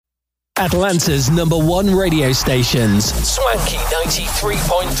Atlanta's #1 radio stations, Swanky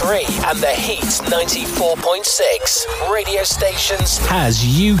 93.3 and The Heat 94.6 radio stations, has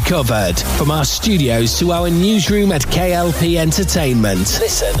you covered. From our studios to our newsroom at K.L.P. Entertainment.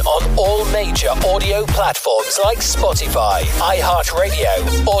 Listen on all major audio platforms like Spotify,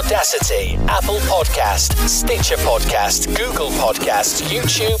 iHeartRadio, Audacity, Apple Podcast, Stitcher Podcast, Google Podcast,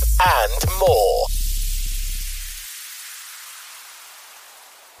 YouTube, and more.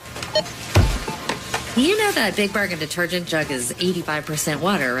 You know that Big Bargain detergent jug is 85%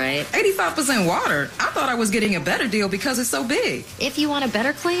 water, right? 85% water? I thought I was getting a better deal because it's so big. If you want a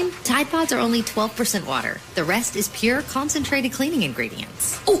better clean, Tide Pods are only 12% water. The rest is pure, concentrated cleaning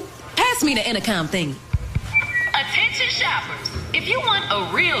ingredients. Ooh, pass me the intercom thing. Attention shoppers. If you want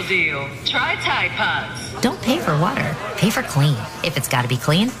a real deal, try Tide Pods. Don't pay for water. Pay for clean. If it's got to be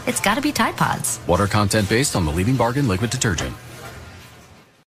clean, it's got to be Tide Pods. Water content based on the leading bargain liquid detergent.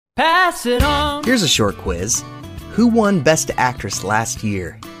 Pass it on. Here's a short quiz. Who won Best Actress last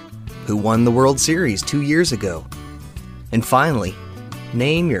year? Who won the World Series 2 years ago? And finally,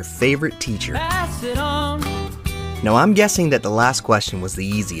 name your favorite teacher. Pass it on. Now I'm guessing that the last question was the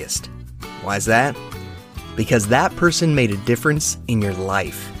easiest. Why is that? Because that person made a difference in your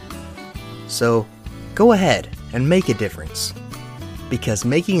life. So go ahead and make a difference. Because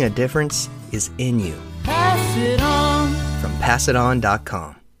making a difference is in you. Pass it on. From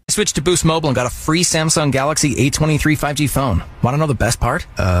PassItOn.com. I switched to Boost Mobile and got a free Samsung Galaxy A23 5G phone. Want to know the best part?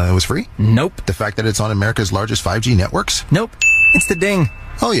 It was free? Nope. The fact that it's on America's largest 5G networks? Nope. It's the ding.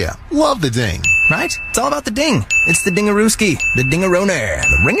 Oh yeah, love the ding. Right? It's all about the ding. It's the dingarooski, the dingaroner,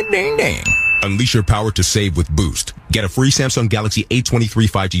 the ring-a-ding-ding. Unleash your power to save with Boost. Get a free Samsung Galaxy A23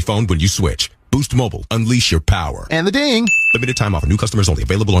 5G phone when you switch. Boost Mobile. Unleash your power. And the ding. Limited time offer. New customers only.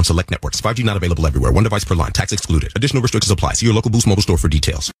 Available on select networks. 5G not available everywhere. One device per line. Tax excluded. Additional restrictions apply. See your local Boost Mobile store for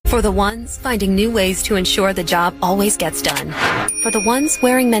details. For the ones finding new ways to ensure the job always gets done. For the ones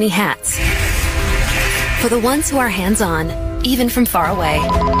wearing many hats. For the ones who are hands-on, even from far away.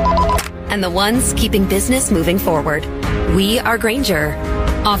 And the ones keeping business moving forward. We are Grainger,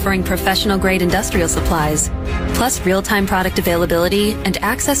 offering professional-grade industrial supplies, plus real-time product availability and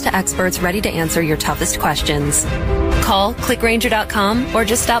access to experts ready to answer your toughest questions. Call, click Grainger.com, or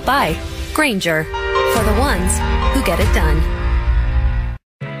just stop by. Grainger, for the ones who get it done.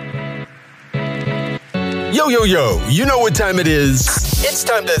 Yo, yo, yo, you know what time it is. It's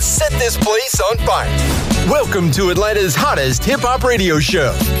time to set this place on fire. Welcome to Atlanta's hottest hip-hop radio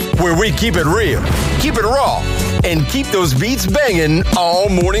show, where we keep it real, keep it raw, and keep those beats banging all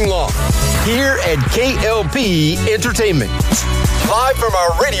morning long. Here at K.L.P. Entertainment. Live from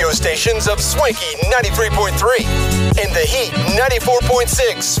our radio stations of Swanky 93.3 and the Heat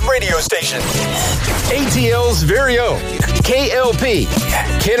 94.6 radio station. ATL's very own K.L.P.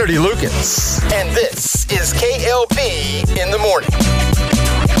 Kennedy Lucas. And this is K.L.P. in the morning.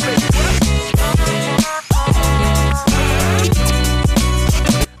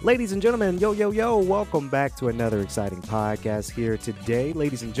 Ladies and gentlemen, yo, yo, yo, welcome back to another exciting podcast here today.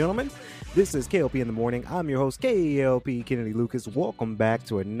 Ladies and gentlemen, this is KLP in the morning. I'm your host, KLP Kennedy Lucas. Welcome back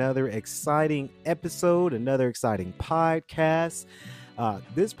to another exciting episode, another exciting podcast.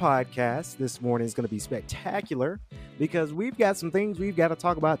 This podcast this morning is going to be spectacular because we've got some things we've got to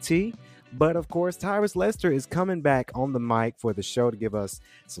talk about, T. But of course, Tyrus Lester is coming back on the mic for the show to give us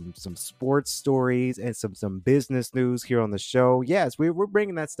some sports stories and some business news here on the show. Yes, we're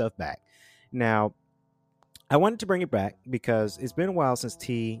bringing that stuff back. Now, I wanted to bring it back because it's been a while since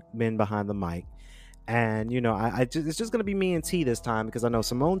T been behind the mic. And, you know, it's just going to be me and T this time because I know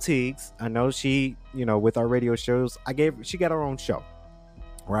Simone Teagues, I know she, you know, with our radio shows, she got her own show,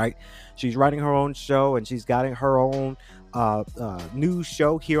 right? She's writing her own show and she's got her own news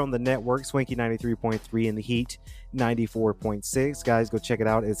show here on the network, Swanky 93.3 and the Heat 94.6. Guys, go check it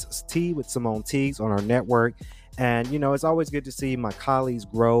out. It's T with Simone Teagues on our network. And, you know, it's always good to see my colleagues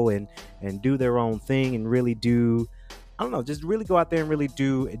grow and do their own thing and really do, I don't know, just really go out there and really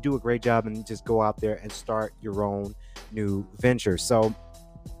do a great job and just go out there and start your own new venture. So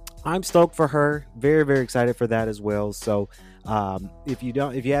I'm stoked for her. Very, very excited for that as well. So if you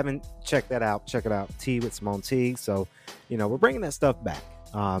haven't checked that out, check it out. T with Simone Teagues. So, you know, we're bringing that stuff back.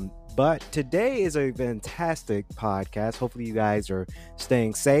 But today is a fantastic podcast. Hopefully you guys are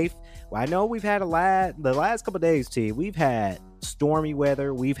staying safe. Well, I know we've had the last couple of days, T. We've had stormy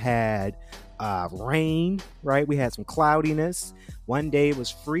weather. We've had rain, right? We had some cloudiness. One day it was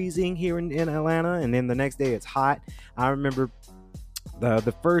freezing here in Atlanta, and then the next day it's hot. I remember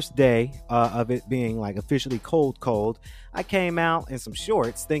the first day of it being like officially cold. I came out in some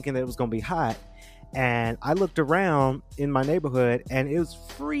shorts thinking that it was going to be hot. And I looked around in my neighborhood and it was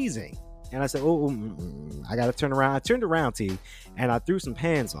freezing. And I said, I got to turn around. I turned around, T, and I threw some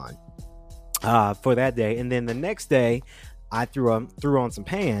pants on for that day. And then the next day, I threw on some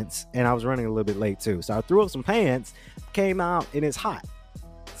pants, and I was running a little bit late too. So I threw up some pants, came out, and it's hot.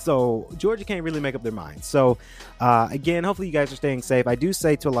 So Georgia can't really make up their mind. So again, hopefully you guys are staying safe. I do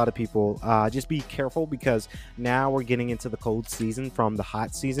say to a lot of people, just be careful, because now we're getting into the cold season from the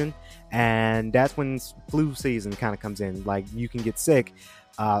hot season. And that's when flu season kind of comes in. Like, you can get sick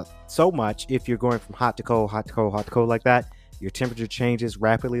so much if you're going from hot to cold, hot to cold, hot to cold like that. Your temperature changes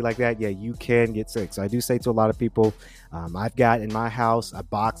rapidly like that. Yeah, you can get sick. So I do say to a lot of people, I've got in my house a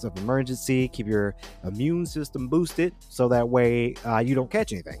box of emergency. Keep your immune system boosted so that way you don't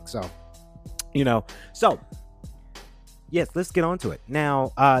catch anything. So, yes, let's get on to it.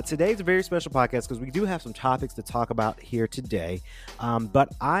 Now, today's a very special podcast because we do have some topics to talk about here today. But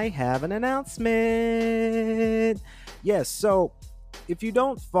I have an announcement. Yes, so if you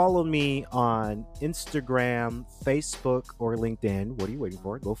don't follow me on Instagram, Facebook, or LinkedIn, what are you waiting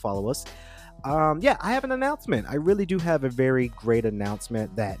for? Go follow us. I have an announcement. I really do have a very great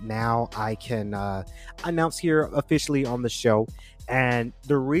announcement that now I can announce here officially on the show. And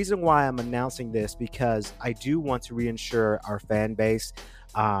the reason why I'm announcing this, because I do want to reinsure our fan base.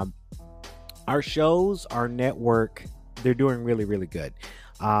 Our shows, our network, they're doing really, really good.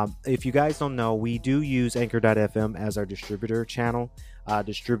 If you guys don't know, we do use Anchor.fm as our distributor channel.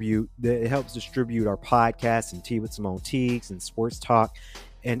 It helps distribute our podcasts and Tea with Simone Teagues and Sports Talk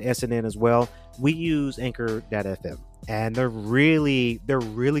and SNN as well. We use Anchor.fm, and they're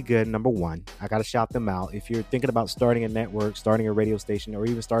really good. Number one, I got to shout them out. If you're thinking about starting a network, starting a radio station, or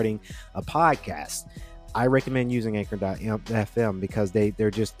even starting a podcast, I recommend using Anchor.fm because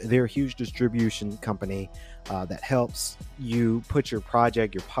they're a huge distribution company that helps you put your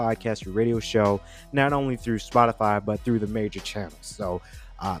project, your podcast, your radio show, not only through Spotify, but through the major channels. So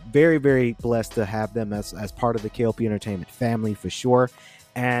very, very blessed to have them as part of the K.L.P. Entertainment family for sure.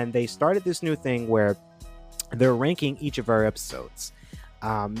 And they started this new thing where they're ranking each of our episodes.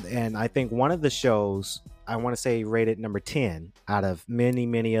 And I think one of the shows, I want to say, rated number 10 out of many,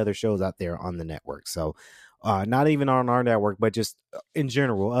 many other shows out there on the network. So not even on our network, but just in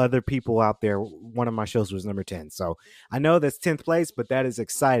general, other people out there, one of my shows was number 10. So I know that's 10th place, but that is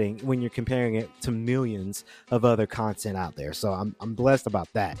exciting when you're comparing it to millions of other content out there. So I'm blessed about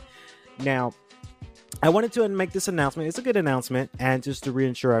that. Now, I wanted to make this announcement. It's a good announcement, and just to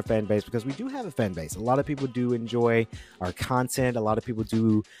reinsure our fan base, because we do have a fan base. A lot of people do enjoy our content. A lot of people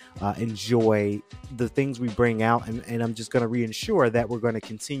do enjoy the things we bring out, and I'm just going to reinsure that we're going to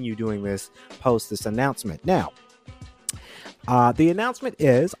continue doing this post this announcement. Now, the announcement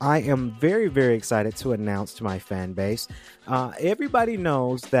is I am very, very excited to announce to my fan base. Everybody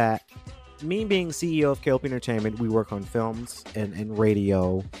knows that me being CEO of K.L.P. Entertainment, we work on films and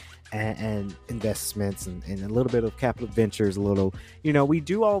radio and investments and a little bit of capital ventures, we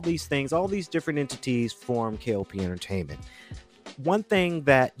do all these things. All these different entities form K.L.P. Entertainment. One thing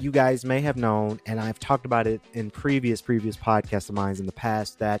that you guys may have known, and I've talked about it in previous podcasts of mine in the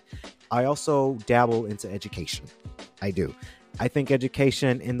past, that I also dabble into education. I do. I think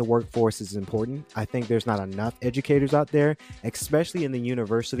education in the workforce is important. I think there's not enough educators out there, especially in the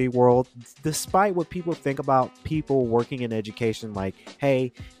university world. Despite what people think about people working in education, like,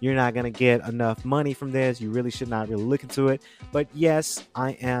 hey, you're not going to get enough money from this. You really should not really look into it. But yes,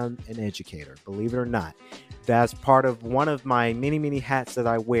 I am an educator, believe it or not. That's part of one of my many, many hats that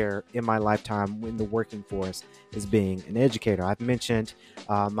I wear in my lifetime in the working force, is being an educator. I've mentioned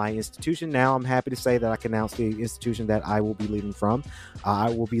my institution. Now I'm happy to say that I can announce the institution that I will be leaving from. I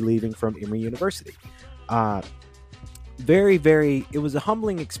will be leaving from Emory University. Very, very, it was a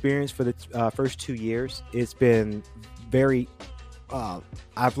humbling experience for the first 2 years. It's been very,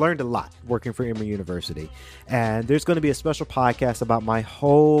 I've learned a lot working for Emory University. And there's going to be a special podcast about my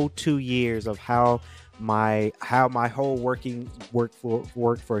whole 2 years of how my whole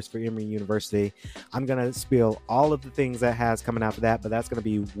workforce for Emory University. I'm going to spill all of the things that has coming after that, but that's going to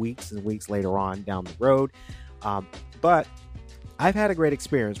be weeks and weeks later on down the road. But I've had a great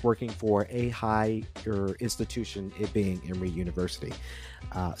experience working for a higher institution, it being Emory University.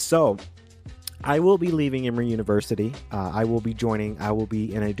 So I will be leaving Emory University. I will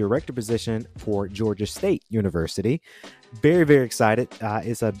be in a director position for Georgia State University. Very, very excited.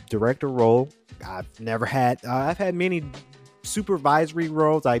 It's a director role. I've had many supervisory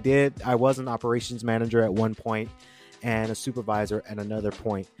roles. I was an operations manager at one point and a supervisor at another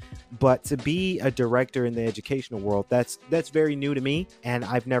point. But to be a director in the educational world, that's very new to me, and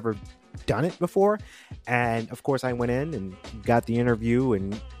I've never done it before. And of course, I went in and got the interview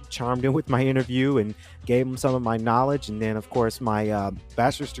and charmed in with my interview and gave them some of my knowledge. And then, of course, my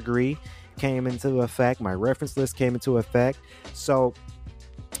bachelor's degree came into effect. My reference list came into effect. So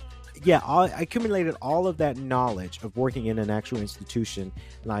yeah, I accumulated all of that knowledge of working in an actual institution,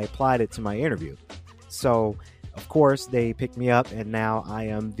 and I applied it to my interview. So, of course, they picked me up, and now I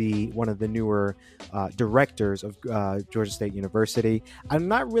am one of the newer directors of Georgia State University. I'm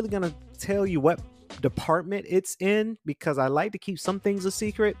not really going to tell you what department it's in because I like to keep some things a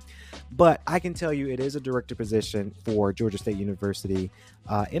secret, but I can tell you it is a director position for Georgia State University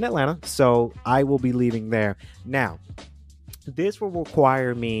in Atlanta. So I will be leaving there. Now, this will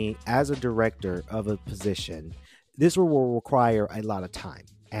require me as a director of a position. This will require a lot of time.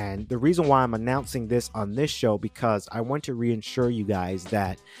 And the reason why I'm announcing this on this show, because I want to reassure you guys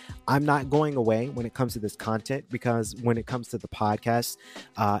that I'm not going away when it comes to this content, because when it comes to the podcast,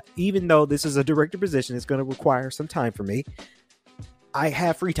 even though this is a director position, it's going to require some time for me. I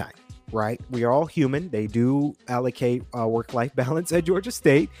have free time, right? We are all human. They do allocate work-life balance at Georgia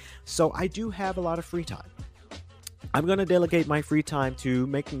State. So I do have a lot of free time. I'm going to delegate my free time to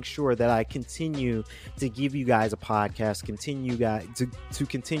making sure that I continue to give you guys a podcast, continue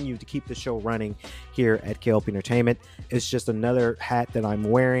to keep the show running here at K.L.P Entertainment. It's just another hat that I'm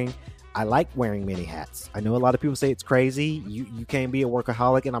wearing. I like wearing many hats. I know a lot of people say it's crazy. You can't be a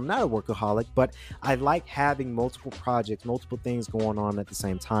workaholic, and I'm not a workaholic, but I like having multiple projects, multiple things going on at the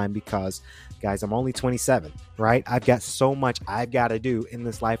same time because, guys, I'm only 27, right? I've got so much I've got to do in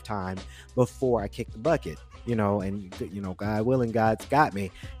this lifetime before I kick the bucket. And God willing, God's got me.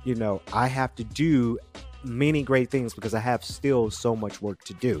 I have to do many great things because I have still so much work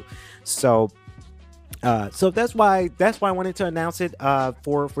to do. So that's why I wanted to announce it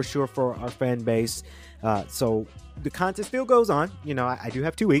for sure for our fan base. So the content still goes on. I do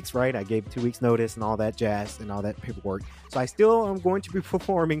have 2 weeks, right? I gave 2 weeks notice and all that jazz and all that paperwork. So I still am going to be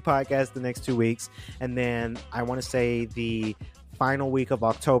performing podcasts the next 2 weeks. And then I want to say the final week of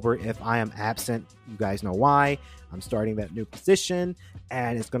October, if I am absent, you guys know why. I'm starting that new position,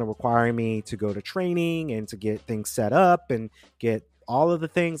 and it's going to require me to go to training and to get things set up and get all of the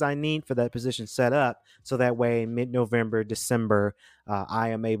things I need for that position set up. So that way, in mid-November, December, I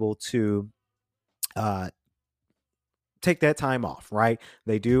am able to take that time off, right?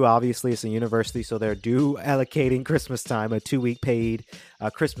 They do, obviously, it's a university, so they're allocating Christmas time, a 2-week paid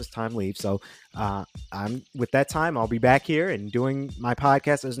Christmas time leave. So I'm with that time, I'll be back here and doing my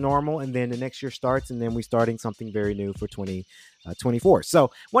podcast as normal, and then the next year starts, and then we're starting something very new for 2024. So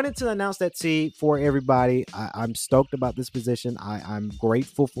wanted to announce that for everybody. I'm stoked about this position. I'm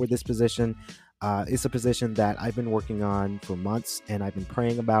grateful for this position. It's a position that I've been working on for months, and I've been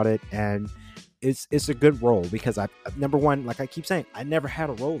praying about it, and it's a good role because number one, like I keep saying, I never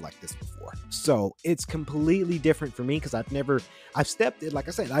had a role like this before. So it's completely different for me because I've stepped in, like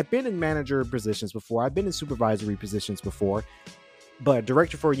I said, I've been in manager positions before. I've been in supervisory positions before, but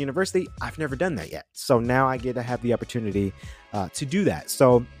director for a university, I've never done that yet. So now I get to have the opportunity to do that.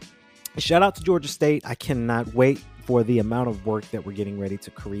 So shout out to Georgia State. I cannot wait for the amount of work that we're getting ready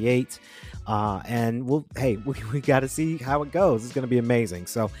to create. And we got to see how it goes. It's going to be amazing.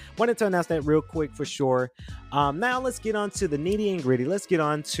 So wanted to announce that real quick for sure. Now let's get on to the nitty and gritty. Let's get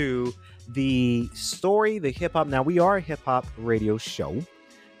on to the story, the hip hop. Now we are a hip hop radio show.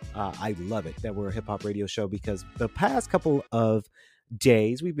 I love it that we're a hip hop radio show because the past couple of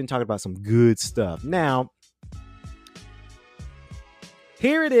days we've been talking about some good stuff. Now,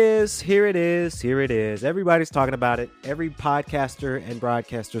 Here it is. Everybody's talking about it. Every podcaster and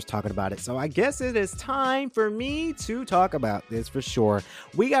broadcaster is talking about it. So I guess it is time for me to talk about this for sure.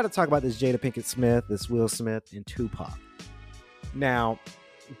 We got to talk about this Jada Pinkett Smith, this Will Smith, and Tupac. Now,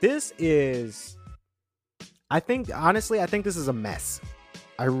 this is, honestly, I think this is a mess.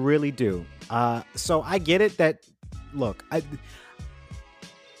 I really do. So I get it that, look,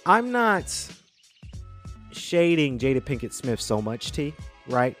 I'm not shading Jada Pinkett Smith so much,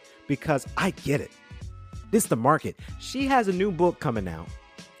 right? Because I get it. This is the market. She has a new book coming out,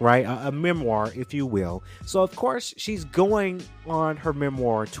 right? A memoir, if you will. So, of course, she's going on her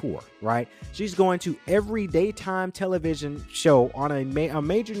memoir tour, right? She's going to every daytime television show on a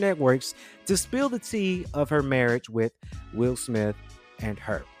major networks to spill the tea of her marriage with Will Smith and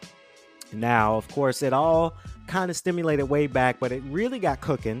her. Now, of course, it all kind of stimulated way back, but it really got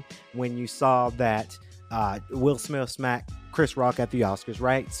cooking when you saw that Will Smith smacked Chris Rock at the Oscars,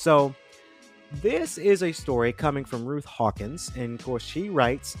 right? So this is a story coming from Ruth Hawkins, and of course she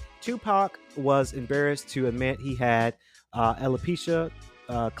writes, Tupac was embarrassed to admit he had alopecia,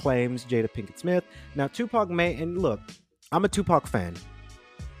 claims Jada Pinkett Smith. Now Tupac and look, I'm a Tupac fan,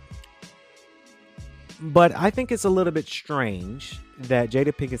 but I think it's a little bit strange that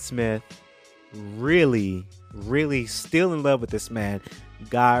Jada Pinkett Smith really still in love with this man.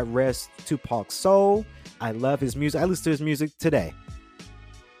 God rest Tupac's soul. I love his music. I listen to his music today.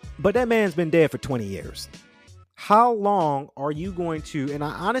 But that man's been dead for 20 years. How long are you going to, and I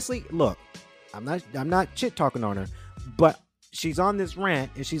honestly, look, I'm not shit talking on her, but she's on this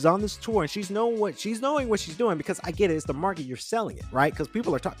rant and she's on this tour and she's knowing what she's doing, because I get it. It's the market. You're selling it, right? Because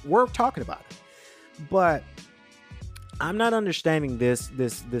people we're talking about it. But I'm not understanding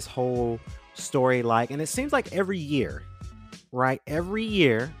this whole story. And it seems like every year, right? Every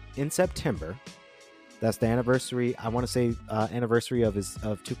year in September, that's the anniversary. I want to say anniversary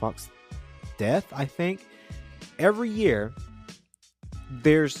of Tupac's death, I think. Every year,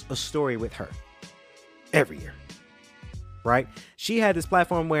 there's a story with her. Every year, right? She had this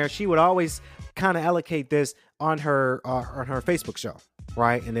platform where she would always kind of allocate this on her Facebook show,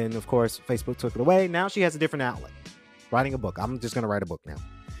 right? And then, of course, Facebook took it away. Now she has a different outlet, writing a book. I'm just going to write a book now.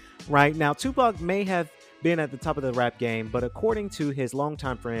 Right now, Tupac may have been at the top of the rap game, but according to his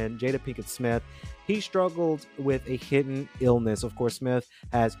longtime friend, Jada Pinkett Smith, he struggled with a hidden illness. Of course, Smith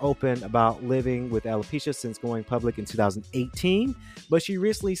has opened about living with alopecia since going public in 2018, but she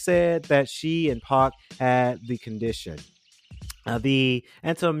recently said that she and Pac had the condition. The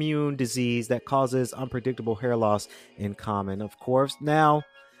autoimmune disease that causes unpredictable hair loss in common, of course. Now,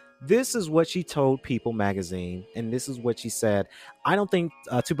 this is what she told People magazine, and this is what she said. I don't think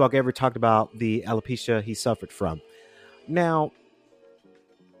Tupac ever talked about the alopecia he suffered from. Now,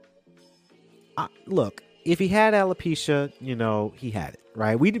 look, if he had alopecia, he had it,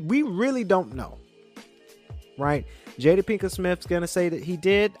 right? We really don't know, right? Jada Pinkett Smith's gonna say that he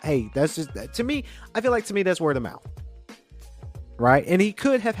did. Hey, that's just, to me, I feel like that's word of mouth. Right? And he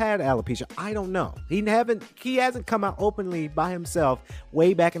could have had alopecia. I don't know. He hasn't come out openly by himself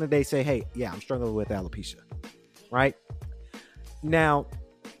way back in the day say, hey, yeah, I'm struggling with alopecia. Right? Now,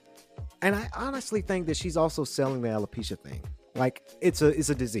 and I honestly think that she's also selling the alopecia thing. Like, it's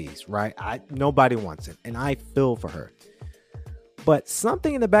a disease, right? Nobody wants it. And I feel for her. But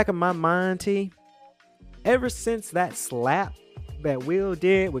something in the back of my mind, T, ever since that slap that Will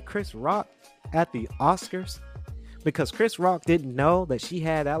did with Chris Rock at the Oscars, because Chris Rock didn't know that she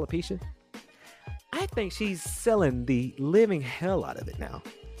had alopecia, I think she's selling the living hell out of it now.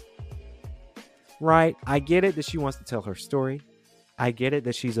 Right? I get it that she wants to tell her story. I get it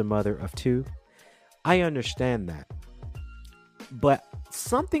that she's a mother of two. I understand that. But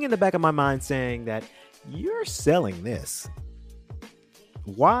something in the back of my mind saying that you're selling this.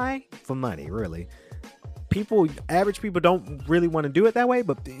 Why? For money, really. Average people don't really want to do it that way,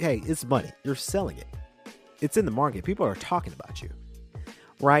 but hey, it's money. You're selling it. It's in the market. People are talking about you,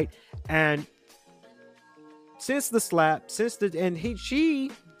 right? And since the slap,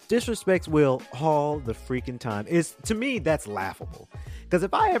 she disrespects Will all the freaking time. To me, that's laughable. Because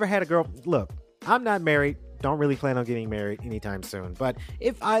if I ever had a girl, look, I'm not married. Don't really plan on getting married anytime soon. But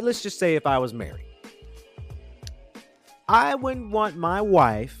let's just say if I was married, I wouldn't want my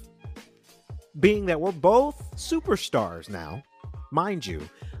wife, being that we're both superstars now, mind you,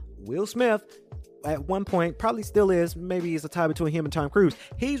 Will Smith at one point probably still is, maybe it's a tie between him and Tom Cruise.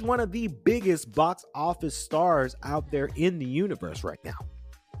 He's one of the biggest box office stars out there in the universe right now.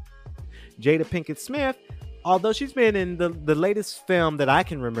 Jada Pinkett Smith, although she's been in the latest film that I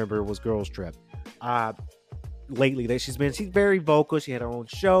can remember was Girls Trip. Lately, she's very vocal. She had her own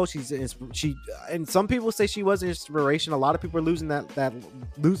show. And some people say she was an inspiration. A lot of people are losing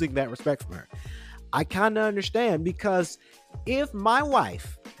that respect from her. I kind of understand, because if my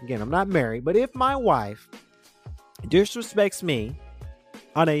wife, again, I'm not married, but if my wife disrespects me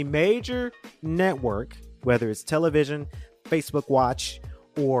on a major network, whether it's television, Facebook Watch,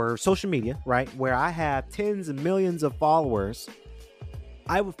 or social media, right, where I have tens of millions of followers,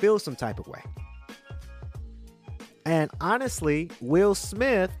 I would feel some type of way. And honestly, Will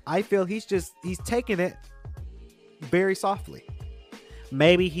Smith, I feel he's taking it very softly.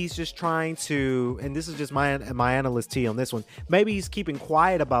 Maybe he's just trying to, and this is just my analyst T on this one, maybe he's keeping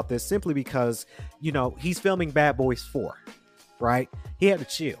quiet about this simply because, he's filming Bad Boys 4, right? He had to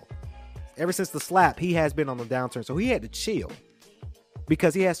chill. Ever since the slap, he has been on the downturn, so he had to chill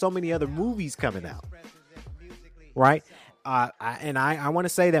because he has so many other movies coming out, right? I want to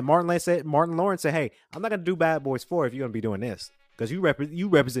say that Martin Lawrence said, hey, I'm not going to do Bad Boys 4 if you're going to be doing this, because you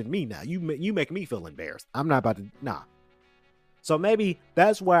represent me now. You make me feel embarrassed. I'm not about to, nah. So maybe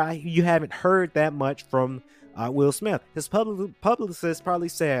that's why you haven't heard that much from Will Smith. His publicist probably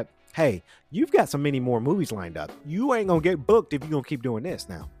said, hey, you've got so many more movies lined up. You ain't going to get booked if you're going to keep doing this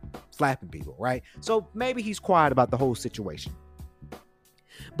now. Slapping people, right? So maybe he's quiet about the whole situation.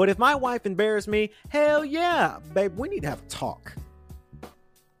 But if my wife embarrassed me, hell yeah, babe, we need to have a talk.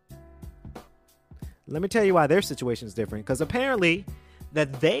 Let me tell you why their situation is different. Because apparently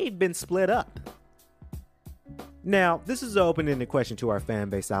that they've been split up. Now, this is an open-ended question to our fan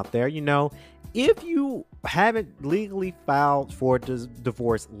base out there. If you haven't legally filed for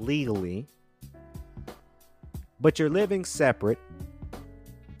divorce legally, but you're living separate,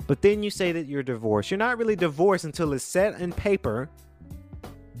 but then you say that you're divorced, you're not really divorced until it's set in paper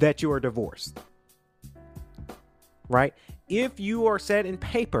that you are divorced. Right? If you are set in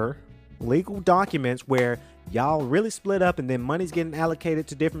paper, legal documents where y'all really split up and then money's getting allocated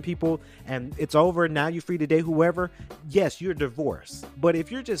to different people and it's over, now you're free to date whoever, yes, you're divorced. But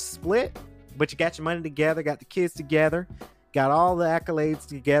if you're just split, but you got your money together, got the kids together, got all the accolades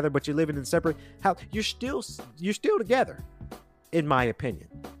together, but you're living in separate house, you're still together, in my opinion.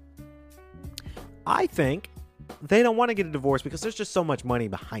 I think they don't want to get a divorce because there's just so much money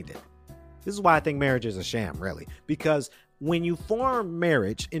behind it. This is why I think marriage is a sham, really. Because when you form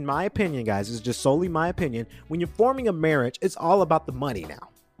marriage, in my opinion, guys, this is just solely my opinion, when you're forming a marriage, it's all about the money now.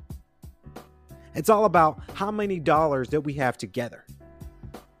 It's all about how many dollars that we have together.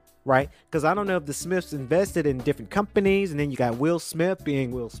 Right? Because I don't know if the Smiths invested in different companies, and then you got Will Smith being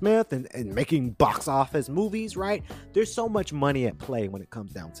Will Smith and making box office movies, right? There's so much money at play when it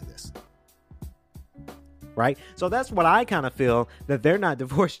comes down to this. Right? So that's what I kind of feel, that they're not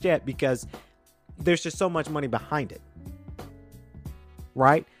divorced yet because there's just so much money behind it.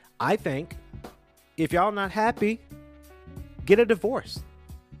 Right? I think if y'all not happy, get a divorce.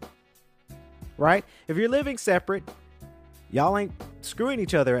 Right? If you're living separate, y'all ain't screwing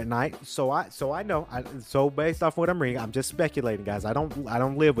each other at night. So I know. So based off what I'm reading, I'm just speculating, guys. I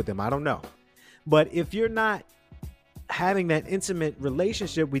don't live with them. I don't know. But if you're not having that intimate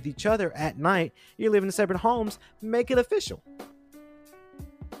relationship with each other at night, you're living in separate homes, make it official.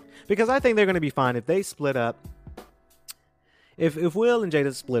 Because I think they're going to be fine if they split up. If Will and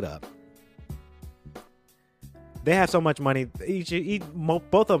Jada split up, they have so much money,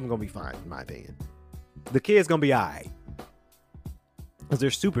 both of them going to be fine, in my opinion. The kid's going to be all right. Because they're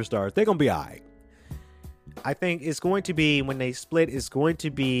superstars. They're going to be all right. I think it's going to be, when they split, it's going to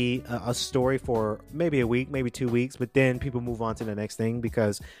be a story for maybe a week, maybe 2 weeks. But then people move on to the next thing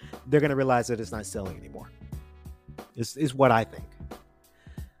because they're going to realize that it's not selling anymore. Is what I think.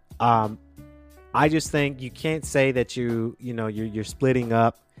 I just think you can't say that you're splitting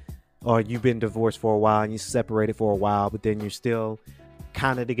up, or you've been divorced for a while and you separated for a while, but then you're still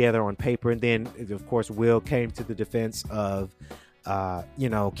kind of together on paper. And then, of course, Will came to the defense of,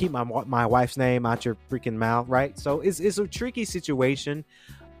 keep my wife's name out your freaking mouth, right? So it's a tricky situation.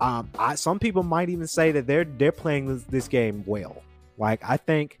 Some people might even say that they're playing this game well. Like, I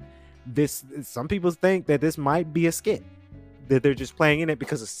think some people think that this might be a skit, that they're just playing in it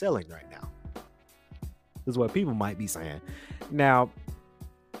because it's selling right now. This is what people might be saying. Now,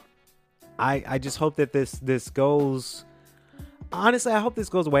 I just hope that this goes. Honestly, I hope this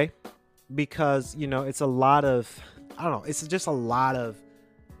goes away because it's a lot of. I don't know. It's just a lot of.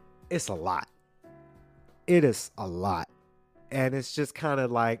 It's a lot. It is a lot, and it's just kind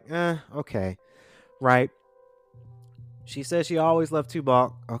of like, okay, right? She says she always loved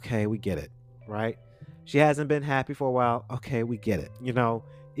Tupac. Okay, we get it, right? She hasn't been happy for a while. Okay, we get it.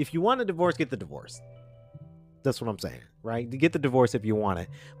 If you want a divorce, get the divorce. That's what I'm saying, right? To get the divorce if you want it.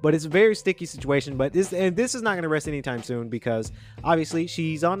 But it's a very sticky situation. But this is not going to rest anytime soon because obviously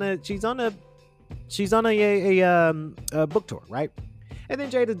she's on a book tour, right? And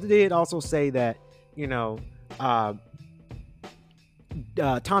then Jada did also say that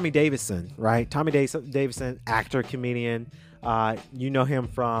Tommy Davidson, right? Tommy Davidson, actor, comedian. You know him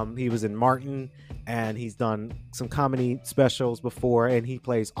from, he was in Martin, and he's done some comedy specials before, and he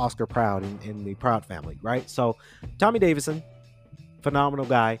plays Oscar Proud in the Proud Family, right? So Tommy Davidson, phenomenal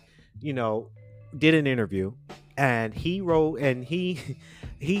guy, did an interview, and he wrote, and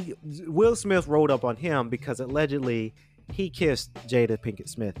Will Smith wrote up on him because allegedly he kissed Jada Pinkett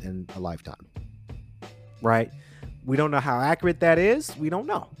Smith in a lifetime, right? We don't know how accurate that is. We don't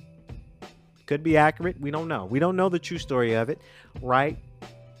know. Could be accurate. We don't know. We don't know the true story of it, right?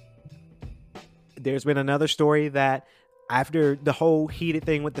 There's been another story that after the whole heated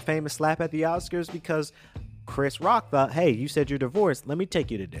thing with the famous slap at the Oscars, because Chris Rock thought, hey, you said you're divorced, let me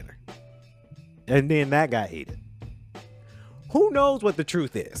take you to dinner. And then that got heated. Who knows what the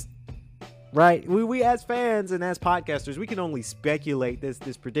truth is, right? We as fans and as podcasters, we can only speculate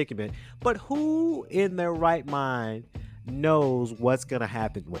this predicament. But who in their right mind knows what's going to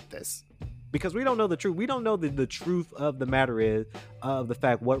happen with this? Because we don't know the truth. We don't know the truth of the matter is of the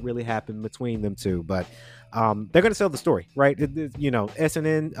fact what really happened between them two. But they're going to sell the story, right?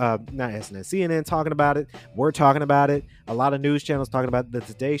 CNN talking about it. We're talking about it. A lot of news channels talking about it. The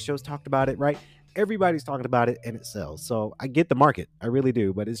Today Show's talked about it, right? everybody's talking about it and it sells. So I get the market, I really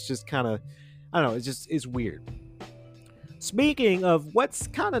do, but it's just kind of, I don't know, it's weird. Speaking of what's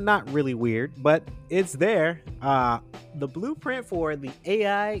kind of not really weird, but it's there, the blueprint for the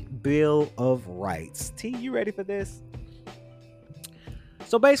AI Bill of Rights. T, you ready for this?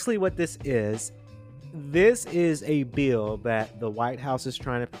 So basically what this is a bill that the White House is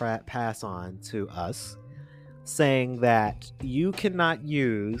trying to pass on to us, saying that you cannot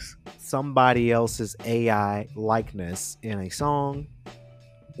use somebody else's AI likeness in a song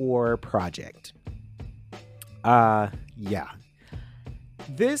or project. Yeah.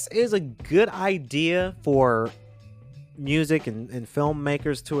 This is a good idea for music and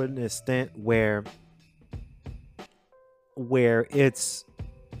filmmakers to an extent where it's,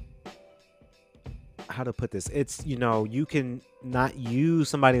 how to put this, it's, you know, you can not use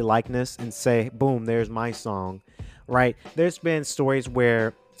somebody likeness and say, boom, there's my song, right? There's been stories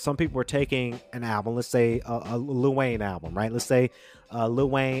where some people were taking an album, let's say a Lil Wayne album, right? Let's say a Lil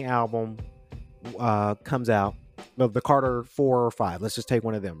Wayne album comes out, the Carter 4 or 5, let's just take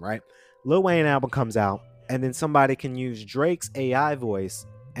one of them, right? Lil Wayne album comes out, and then somebody can use Drake's AI voice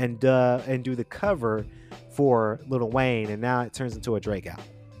and do the cover for Lil Wayne, and now it turns into a Drake album,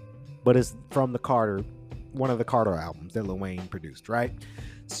 but it's from the Carter, one of the Carter albums that Lil Wayne produced, right?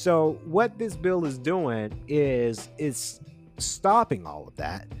 So what this bill is doing is stopping all of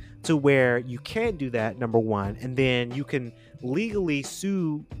that to where you can't do that, number one, and then you can legally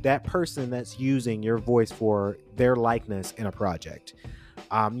sue that person that's using your voice for their likeness in a project.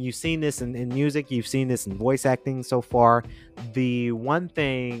 You've seen this in music, you've seen this in voice acting so far. The one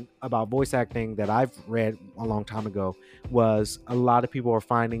thing about voice acting that I've read a long time ago was a lot of people are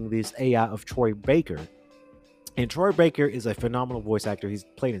finding this AI of Troy Baker. And Troy Baker is a phenomenal voice actor. He's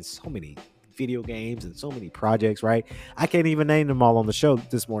played in so many video games and so many projects, right? I can't even name them all on the show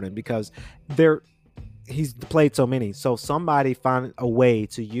this morning because he's played so many. So somebody found a way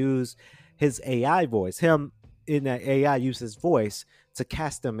to use his AI voice, him in that AI use his voice to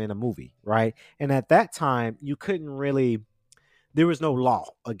cast him in a movie, right? And at that time, you couldn't really, there was no law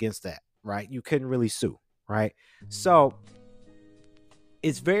against that, right? You couldn't really sue, right? So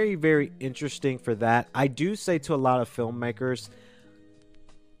it's very, very interesting for that. I do say to a lot of filmmakers,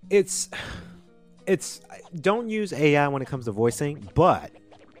 it's don't use AI when it comes to voicing, but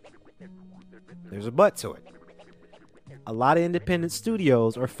there's a but to it. A lot of independent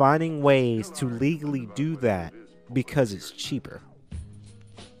studios are finding ways to legally do that because it's cheaper.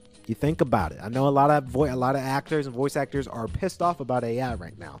 You think about it. I know a lot of actors and voice actors are pissed off about AI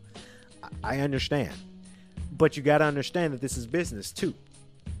right now. I understand. But you got to understand that this is business too.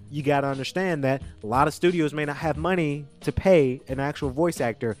 You got to understand that a lot of studios may not have money to pay an actual voice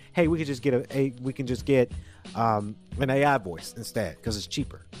actor. Hey, we can just get an AI voice instead because it's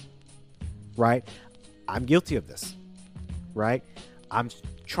cheaper. Right? I'm guilty of this. Right? I'm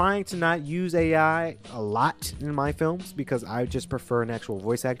trying to not use AI a lot in my films because I just prefer an actual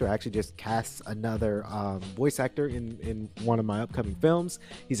voice actor. I actually just cast another voice actor in one of my upcoming films.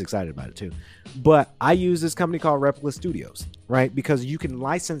 He's excited about it too. But I use this company called Replica Studios, right? Because you can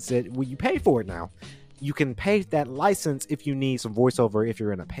license it when you pay for it now. You can pay that license if you need some voiceover if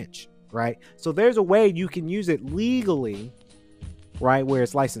you're in a pinch, right? So there's a way you can use it legally, right, where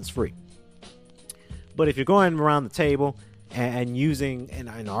it's license free. But if you're going around the table and using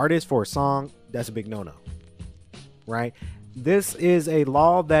an artist for a song, that's a big no-no, right? This is a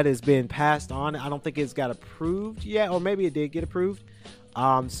law that has been passed on. I don't think it's got approved yet, or maybe it did get approved.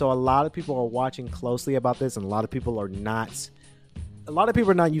 So a lot of people are watching closely about this, and a lot of people are not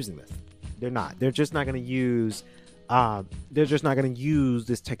using this. They're not. They're just not going to use. They're just not going to use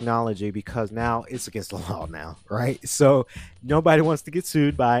this technology because now it's against the law now, right? So nobody wants to get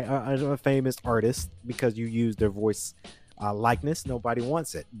sued by a famous artist because you use their voice likeness. Nobody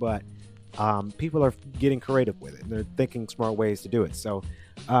wants it, but people are getting creative with it. They're thinking smart ways to do it. So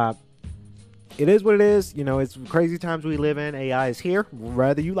it is what it is. You know, it's crazy times we live in. AI is here,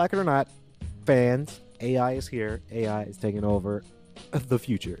 whether you like it or not. Fans, AI is here. AI is taking over the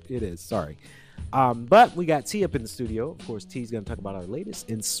future. It is. Sorry. But we got T up in the studio. Of course, T's going to talk about our latest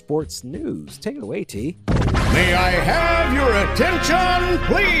in sports news. Take it away, T. May I have your attention,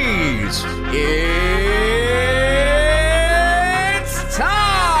 please? It's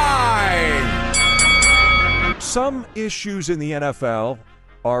time! Some issues in the NFL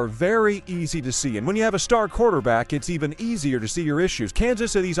are very easy to see. And when you have a star quarterback, it's even easier to see your issues.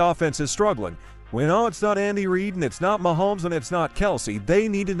 Kansas City's offense is struggling. We know it's not Andy Reid, and it's not Mahomes, and it's not Kelsey. They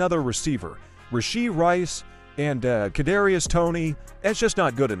need another receiver. Rashee Rice and Kadarius Toney. That's just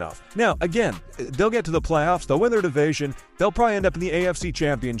not good enough. Now, again, they'll get to the playoffs. They'll win their division. They'll probably end up in the AFC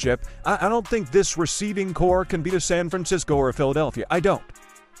Championship. I don't think this receiving core can beat a San Francisco or a Philadelphia. I don't.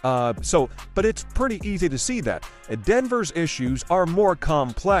 But it's pretty easy to see that. Denver's issues are more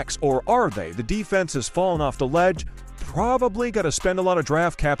complex, or are they? The defense has fallen off the ledge. Probably got to spend a lot of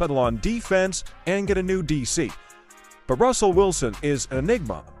draft capital on defense and get a new DC. But Russell Wilson is an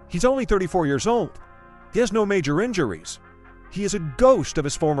enigma. He's only 34 years old. He has no major injuries. He is a ghost of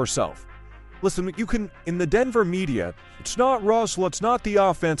his former self. Listen, you can, in the Denver media, it's not Russell, it's not the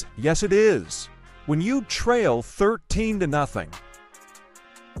offense. Yes, it is. When you trail 13-0,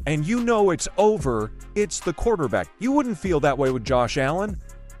 and you know it's over, it's the quarterback. You wouldn't feel that way with Josh Allen,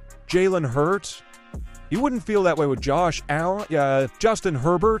 Jalen Hurts. You wouldn't feel that way with Justin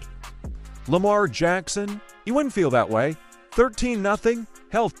Herbert, Lamar Jackson. You wouldn't feel that way. 13-0,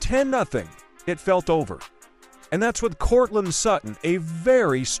 hell, 10-0. It felt over. And that's with Cortland Sutton, a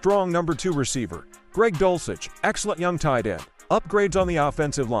very strong number 2 receiver. Greg Dulcich, excellent young tight end. Upgrades on the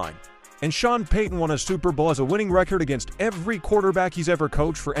offensive line. And Sean Payton won a Super Bowl as a winning record against every quarterback he's ever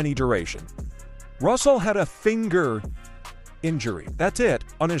coached for any duration. Russell had a finger injury. That's it.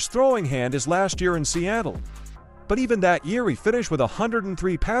 On his throwing hand his last year in Seattle. But even that year he finished with a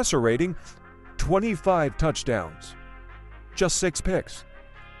 103 passer rating, 25 touchdowns, just 6 picks.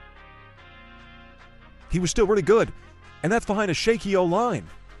 He was still really good, and that's behind a shaky O-line.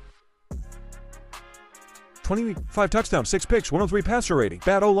 25 touchdowns, 6 picks, 103 passer rating,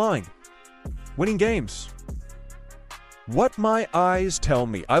 bad O-line. Winning games. What my eyes tell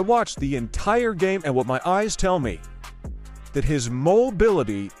me, I watched the entire game, and what my eyes tell me, that his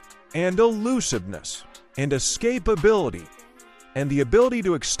mobility and elusiveness and escapability and the ability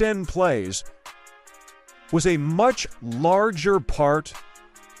to extend plays was a much larger part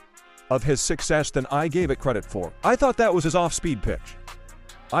of his success than I gave it credit for. I thought that was his off-speed pitch.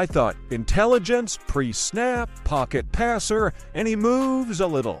 I thought intelligence, pre-snap, pocket passer, and he moves a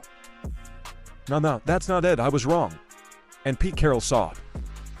little. No, that's not it. I was wrong. And Pete Carroll saw it.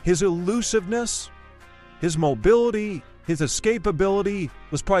 His elusiveness, his mobility, his escapability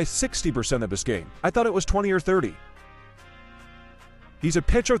was probably 60% of his game. I thought it was 20 or 30. He's a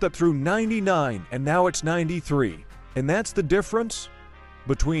pitcher that threw 99, and now it's 93. And that's the difference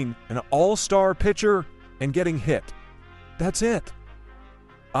between an all-star pitcher and getting hit. That's it.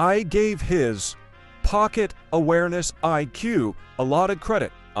 I gave his pocket awareness IQ a lot of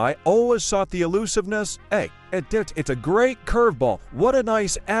credit. I always thought the elusiveness, it's a great curveball. What a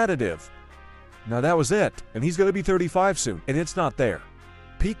nice additive. Now that was it, and he's going to be 35 soon, and it's not there.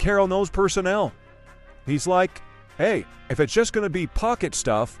 Pete Carroll knows personnel. He's like, hey, if it's just going to be pocket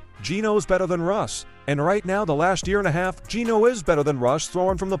stuff, Geno's better than Russ. And right now, the last year and a half, Geno is better than Russ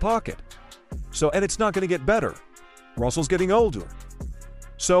throwing from the pocket. And it's not going to get better. Russell's getting older.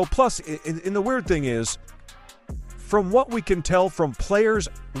 So, plus, and the weird thing is, from what we can tell from players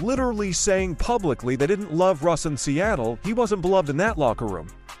literally saying publicly they didn't love Russ in Seattle, he wasn't beloved in that locker room.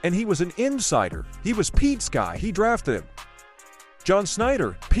 And he was an insider. He was Pete's guy. He drafted him. John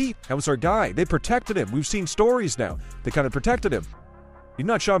Snyder, Pete, that was our guy. They protected him. We've seen stories now. They kind of protected him. He's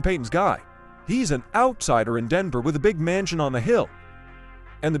not Sean Payton's guy. He's an outsider in Denver with a big mansion on the hill.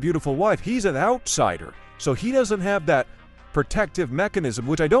 And the beautiful wife. He's an outsider. So he doesn't have that protective mechanism,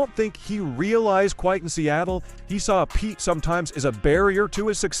 which I don't think he realized quite in Seattle. He saw Pete sometimes as a barrier to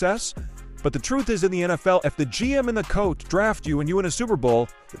his success. But the truth is, in the NFL, if the GM and the coach draft you and you win a Super Bowl,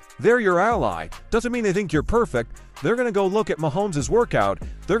 they're your ally. Doesn't mean they think you're perfect. They're going to go look at Mahomes' workout.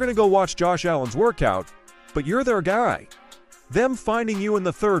 They're going to go watch Josh Allen's workout. But you're their guy. Them finding you in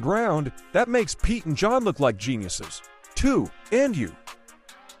the 3rd round, that makes Pete and John look like geniuses. 2, and you.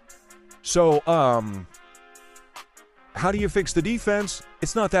 So, how do you fix the defense?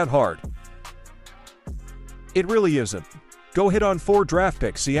 It's not that hard. It really isn't. Go hit on 4 draft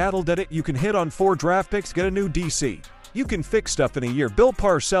picks. Seattle did it. You can hit on 4 draft picks, get a new DC. You can fix stuff in a year. Bill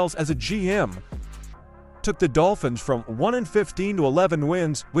Parcells, as a GM, took the Dolphins from 1-15 to 11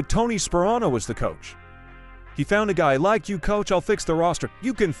 wins with Tony Sperano as the coach. He found a guy like you, coach, I'll fix the roster.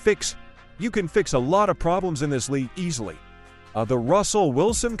 You can fix a lot of problems in this league easily. The Russell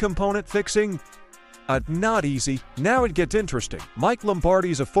Wilson component fixing, not easy. Now it gets interesting. Mike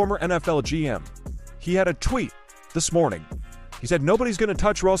Lombardi is a former NFL GM. He had a tweet this morning. He said nobody's going to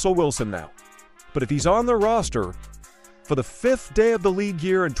touch Russell Wilson now. But if he's on the roster for the 5th day of the league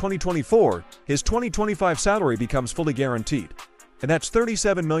year in 2024, his 2025 salary becomes fully guaranteed. And that's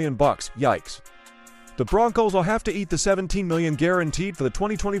 $37 million. Yikes. The Broncos will have to eat the $17 million guaranteed for the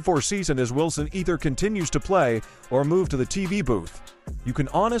 2024 season as Wilson either continues to play or move to the TV booth. You can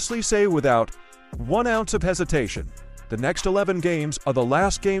honestly say without 1 ounce of hesitation. The next 11 games are the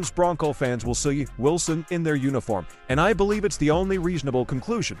last games Bronco fans will see Wilson in their uniform, and I believe it's the only reasonable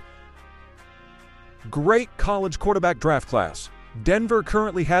conclusion. Great college quarterback draft class. Denver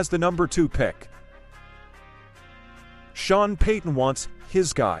currently has the number 2 pick. Sean Payton wants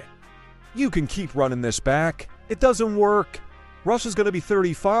his guy. You can keep running this back. It doesn't work. Russ is going to be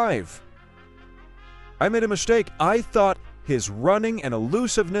 35. I made a mistake. I thought his running and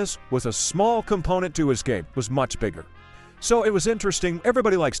elusiveness was a small component to his game, was much bigger. So it was interesting.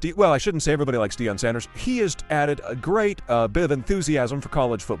 Everybody likes I shouldn't say everybody likes Deion Sanders. He has added a great bit of enthusiasm for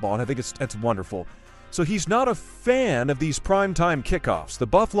college football, and I think it's wonderful. So he's not a fan of these primetime kickoffs. The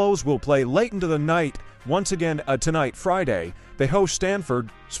Buffaloes will play late into the night once again tonight, Friday. They host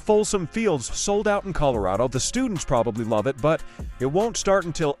Stanford. Folsom Field's sold out in Colorado. The students probably love it, but it won't start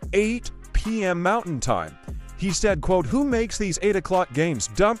until 8 p.m. Mountain Time. He said, quote, "Who makes these 8 o'clock games?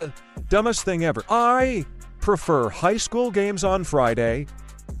 Dumbest thing ever. I prefer high school games on Friday,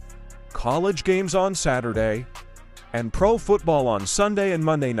 college games on Saturday, and pro football on Sunday and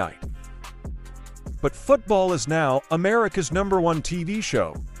Monday night." But football is now America's #1 TV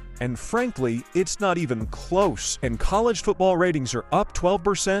show. And frankly, it's not even close. And college football ratings are up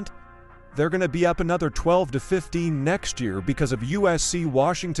 12%. They're going to be up another 12 to 15 next year because of USC,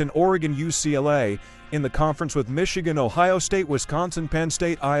 Washington, Oregon, UCLA in the conference with Michigan, Ohio State, Wisconsin, Penn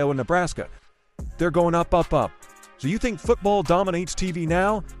State, Iowa, Nebraska. They're going up, up, up. So you think football dominates TV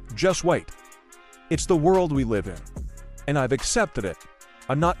now? Just wait. It's the world we live in. And I've accepted it.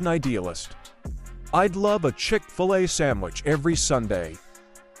 I'm not an idealist. I'd love a Chick-fil-A sandwich every Sunday.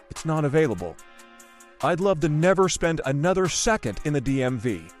 It's not available. I'd love to never spend another second in the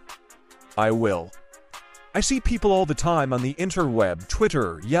DMV. I will. I see people all the time on the interweb,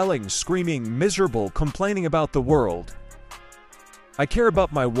 Twitter, yelling, screaming, miserable, complaining about the world. I care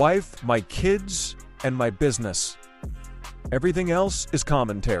about my wife, my kids, and my business. Everything else is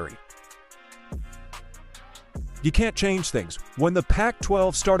commentary. You can't change things. When the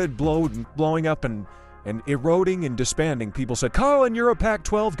Pac-12 started blowing up and eroding and disbanding, people said, "Colin, you're a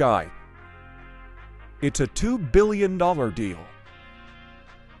Pac-12 guy." It's a $2 billion deal.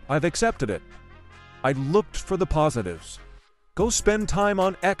 I've accepted it. I looked for the positives. Go spend time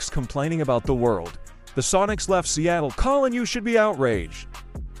on X complaining about the world. The Sonics left Seattle. Colin, you should be outraged.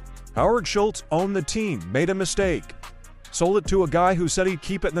 Howard Schultz owned the team, made a mistake. Sold it to a guy who said he'd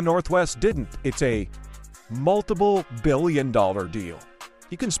keep it in the Northwest, didn't. It's a multiple billion-dollar deal.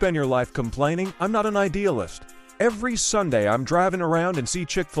 You can spend your life complaining. I'm not an idealist. Every Sunday I'm driving around and see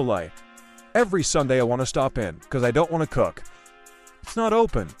Chick-fil-A. Every Sunday I want to stop in because I don't want to cook. It's not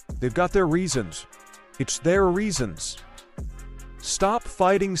open. They've got their reasons. It's their reasons. Stop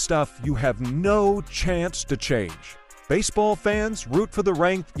fighting stuff you have no chance to change. Baseball fans, root for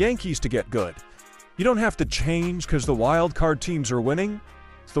the Yankees to get good. You don't have to change because the wild card teams are winning.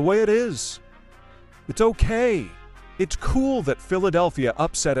 It's the way it is. It's okay. It's cool that Philadelphia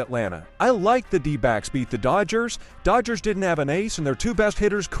upset Atlanta. I like the D-backs beat the Dodgers. Dodgers didn't have an ace and their 2 best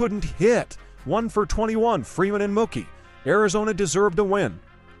hitters couldn't hit. 1 for 21, Freeman and Mookie. Arizona deserved a win.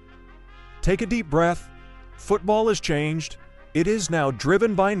 Take a deep breath. Football has changed. It is now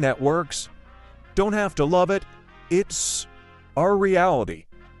driven by networks. Don't have to love it. It's our reality.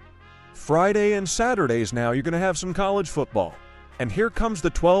 Friday and Saturdays now, you're going to have some college football. And here comes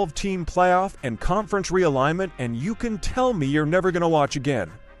the 12-team playoff and conference realignment, and you can tell me you're never going to watch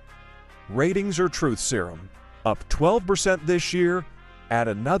again. Ratings are truth serum. Up 12% this year, add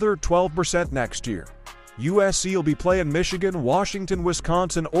another 12% next year. USC will be playing Michigan, Washington,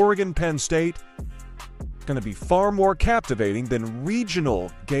 Wisconsin, Oregon, Penn State. It's going to be far more captivating than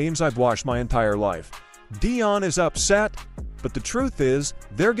regional games I've watched my entire life. Deion is upset, but the truth is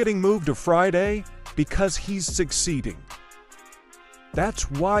they're getting moved to Friday because he's succeeding.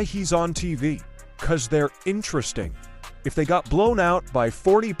 That's why he's on TV, because they're interesting. If they got blown out by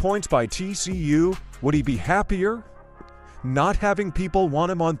 40 points by TCU, would he be happier? Not having people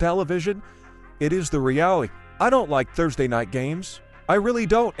want him on television? It is the reality. I don't like Thursday night games. I really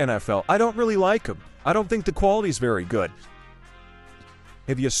don't, NFL. I don't really like them. I don't think the quality's very good.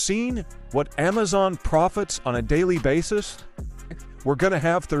 Have you seen what Amazon profits on a daily basis? We're going to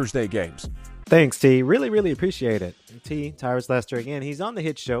have Thursday games. Thanks, T. Really, really appreciate it. T, Tyrus Lester again. He's on the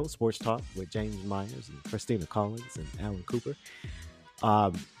hit show, Sports Talk, with James Myers and Christina Collins and Alan Cooper.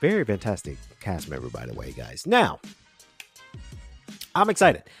 Very fantastic cast member, by the way, guys. Now, I'm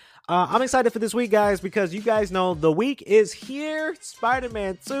excited. I'm excited for this week, guys, because you guys know the week is here.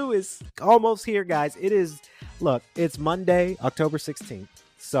 Spider-Man 2 is almost here, guys. It's Monday, October 16th.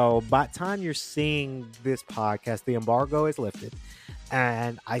 So by the time you're seeing this podcast, the embargo is lifted.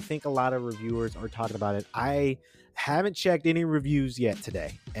 and I think a lot of reviewers are talking about it. I haven't checked any reviews yet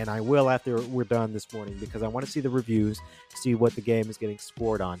today, and I will after we're done this morning because I want to see the reviews, see what the game is getting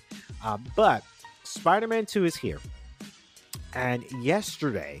scored on. But Spider-Man 2 is here, and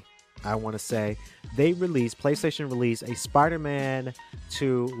yesterday, I want to say, PlayStation released a Spider-Man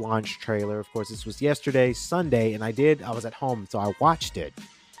 2 launch trailer. Of course, this was yesterday, Sunday, and I was at home, so I watched it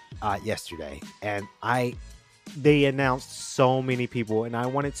yesterday, and they announced so many people, and I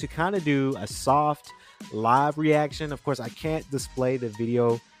wanted to kind of do a soft live reaction. Of course, I can't display the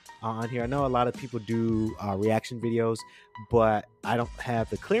video on here. I know a lot of people do reaction videos, but I don't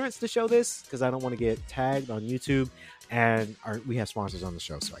have the clearance to show this because I don't want to get tagged on YouTube, and we have sponsors on the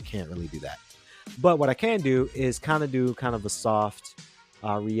show, so I can't really do that. But what I can do is kind of a soft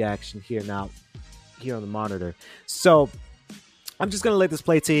reaction here now, here on the monitor. So I'm just going to let this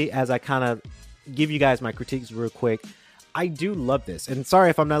play to you as I kind of give you guys my critiques real quick. I do love this. And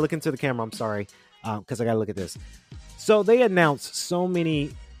sorry if I'm not looking to the camera. I'm sorry because I got to look at this. So they announced so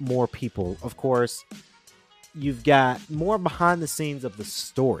many more people. Of course, you've got more behind the scenes of the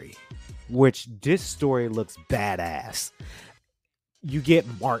story, which this story looks badass. You get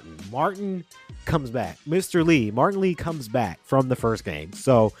Martin. Martin comes back. Martin Lee comes back from the first game.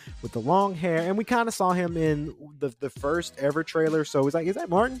 So with the long hair, and we kind of saw him in the first ever trailer. So it's like, is that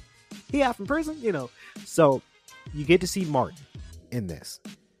Martin? He out from prison, you know. So you get to see Martin in this.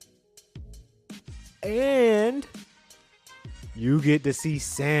 And you get to see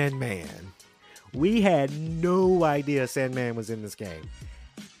Sandman. We had no idea Sandman was in this game.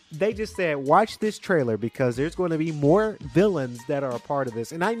 They just said, watch this trailer because there's going to be more villains that are a part of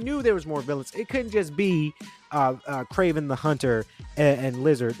this. And I knew there was more villains. It couldn't just be Kraven the Hunter and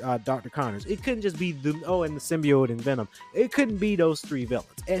Lizard, Dr. Connors. It couldn't just be and the symbiote and Venom. It couldn't be those three villains.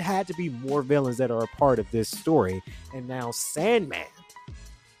 It had to be more villains that are a part of this story. And now Sandman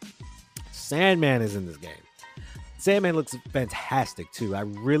is in this game. Sandman looks fantastic too. I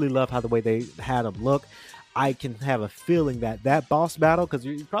really love how the way they had him look. I can have a feeling that boss battle, because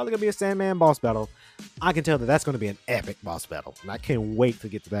you're probably going to be a Sandman boss battle, I can tell that's going to be an epic boss battle. And I can't wait to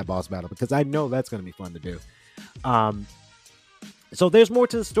get to that boss battle because I know that's going to be fun to do. So there's more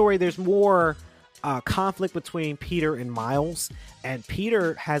to the story. There's more conflict between Peter and Miles. And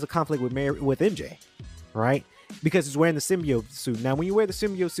Peter has a conflict with MJ, right? Because he's wearing the symbiote suit. Now, when you wear the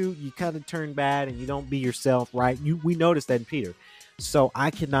symbiote suit, you kind of turn bad and you don't be yourself, right? We noticed that in Peter. So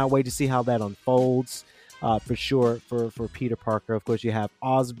I cannot wait to see how that unfolds. For sure, for Peter Parker. Of course, you have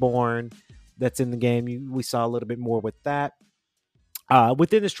Osborn that's in the game. We saw a little bit more with that.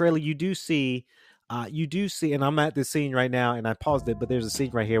 Within this trailer, you do see, and I'm at this scene right now, and I paused it, but there's a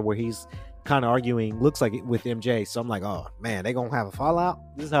scene right here where he's kind of arguing, looks like it, with MJ. So I'm like, oh man, they're gonna have a fallout.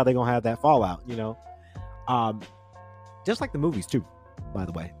 This is how they're gonna have that fallout, you know. Just like the movies too, by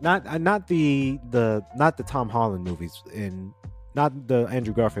the way. Not the Tom Holland movies in. Not the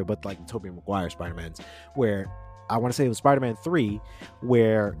Andrew Garfield, but like the Tobey Maguire Spider-Mans, where I want to say it was Spider-Man 3,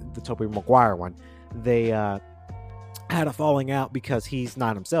 where the Tobey Maguire one, they had a falling out because he's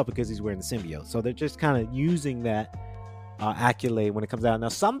not himself because he's wearing the symbiote. So they're just kind of using that accolade when it comes out. Now,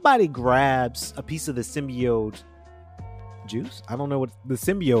 somebody grabs a piece of the symbiote juice. I don't know what the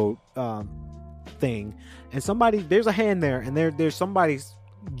symbiote thing. And there's a hand there, and there's somebody's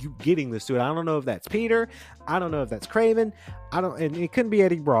getting the suit. I don't know if that's Peter. I don't know if that's Kraven. And it couldn't be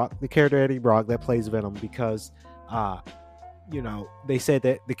Eddie Brock, the character Eddie Brock that plays Venom, because they said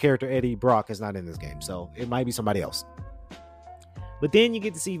that the character Eddie Brock is not in this game, so it might be somebody else. But then you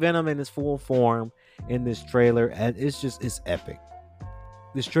get to see Venom in his full form in this trailer, and it's epic.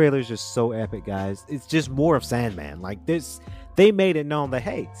 This trailer is just so epic, guys. It's just more of Sandman. Like this, they made it known that,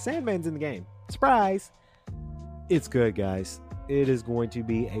 hey, Sandman's in the game. Surprise! It's good, guys. It is going to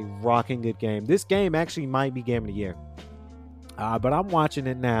be a rocking good game. This game actually might be Game of the Year. But I'm watching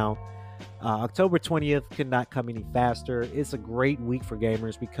it now. October 20th could not come any faster. It's a great week for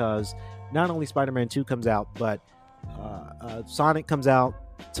gamers because not only Spider-Man 2 comes out, but Sonic comes out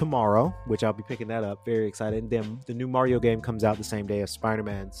tomorrow, which I'll be picking that up. Very excited. And then the new Mario game comes out the same day as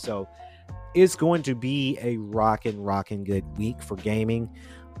Spider-Man. So it's going to be a rocking good week for gaming.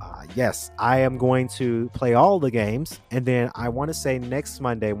 Yes, I am going to play all the games, and then I want to say next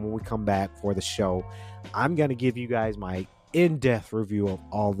Monday when we come back for the show, I'm going to give you guys my in-depth review of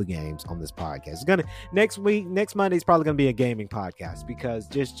all the games on this podcast. Next Monday is probably going to be a gaming podcast because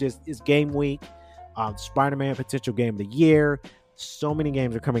just it's game week. Spider-Man potential game of the year. So many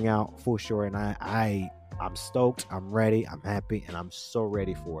games are coming out for sure, and I'm stoked. I'm ready. I'm happy, and I'm so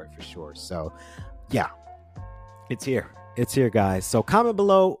ready for it for sure. So, yeah, it's here. It's here, guys. So comment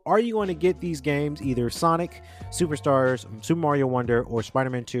below, are you going to get these games, either Sonic, Superstars, Super Mario Wonder, or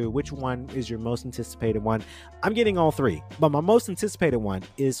Spider-Man 2? Which one is your most anticipated one? I'm getting all three, but my most anticipated one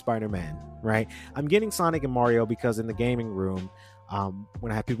is Spider-Man, right? I'm getting Sonic and Mario because in the gaming room,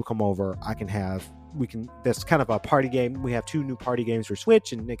 when I have people come over, that's kind of a party game. We have 2 new party games for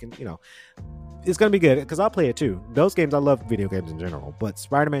Switch, and they can, it's going to be good because I'll play it too. Those games, I love video games in general, but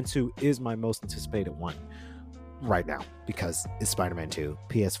Spider-Man 2 is my most anticipated one right now because it's Spider-Man 2,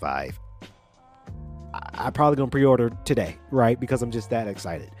 PS5. I'm probably going to pre-order today, right? Because I'm just that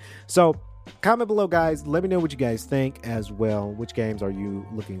excited. So comment below, guys. Let me know what you guys think as well. Which games are you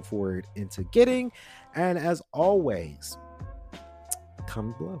looking forward into getting? And as always,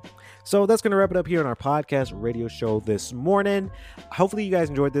 comment below. So that's going to wrap it up here on our podcast radio show this morning. Hopefully you guys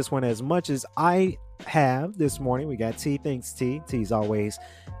enjoyed this one as much as I have this morning. We got T. Thanks, T. T's always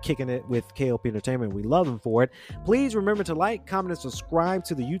kicking it with K.L.P. Entertainment. We love him for it. Please remember to like, comment, and subscribe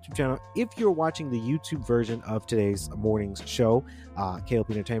to the YouTube channel if you're watching the YouTube version of today's morning's show.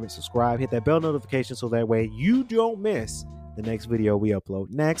 K.L.P. Entertainment, subscribe, hit that bell notification so that way you don't miss the next video we upload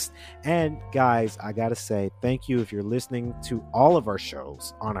next. And guys, I gotta say thank you if you're listening to all of our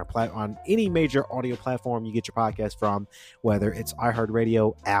shows on our on any major audio platform you get your podcast from, whether it's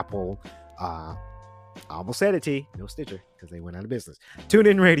iHeartRadio, Apple, I almost said it, T. No Stitcher, because they went out of business.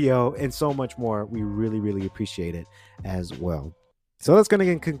 TuneIn Radio, and so much more. We really, really appreciate it as well. So that's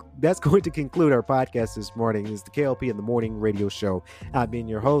going to conclude our podcast this morning. It's the K.L.P. in the Morning Radio Show. I've been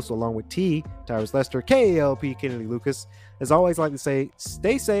your host, along with T. Tyrus Lester, K.L.P. Kennedy Lucas. As always, I like to say,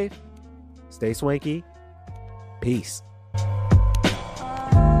 stay safe, stay swanky, peace.